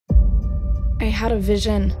I had a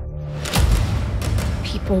vision.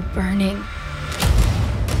 People burning.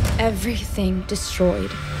 Everything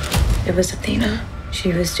destroyed. It was Athena.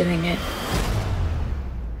 She was doing it.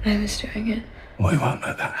 I was doing it. We won't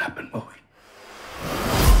let that happen, will we?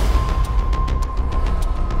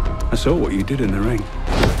 I saw what you did in the ring.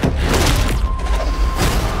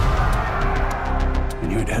 I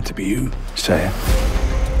knew it had to be you, Seiya.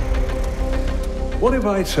 What if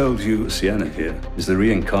I told you Sienna here is the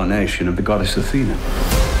reincarnation of the goddess Athena?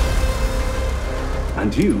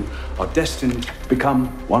 And you are destined to become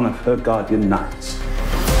one of her guardian knights.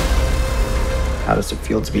 How does it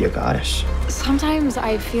feel to be a goddess? Sometimes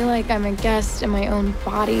I feel like I'm a guest in my own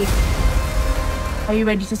body. Are you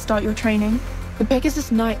ready to start your training? The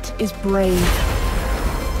Pegasus Knight is brave,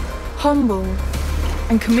 humble,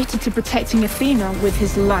 and committed to protecting Athena with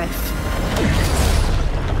his life.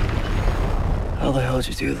 How the hell did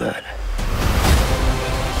you do that?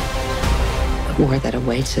 The war that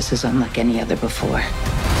awaits us is unlike any other before.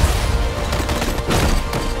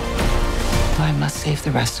 I must save the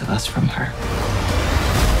rest of us from her.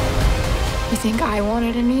 You think I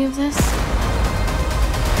wanted any of this?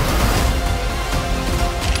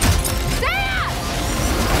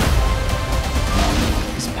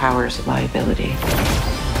 His power is a liability.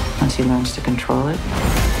 Once he learns to control it,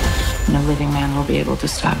 no living man will be able to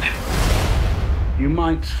stop him. You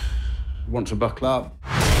might want to buckle up.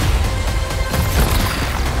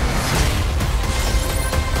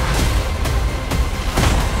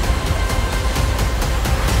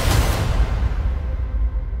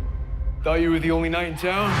 Thought you were the only knight in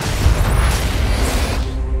town?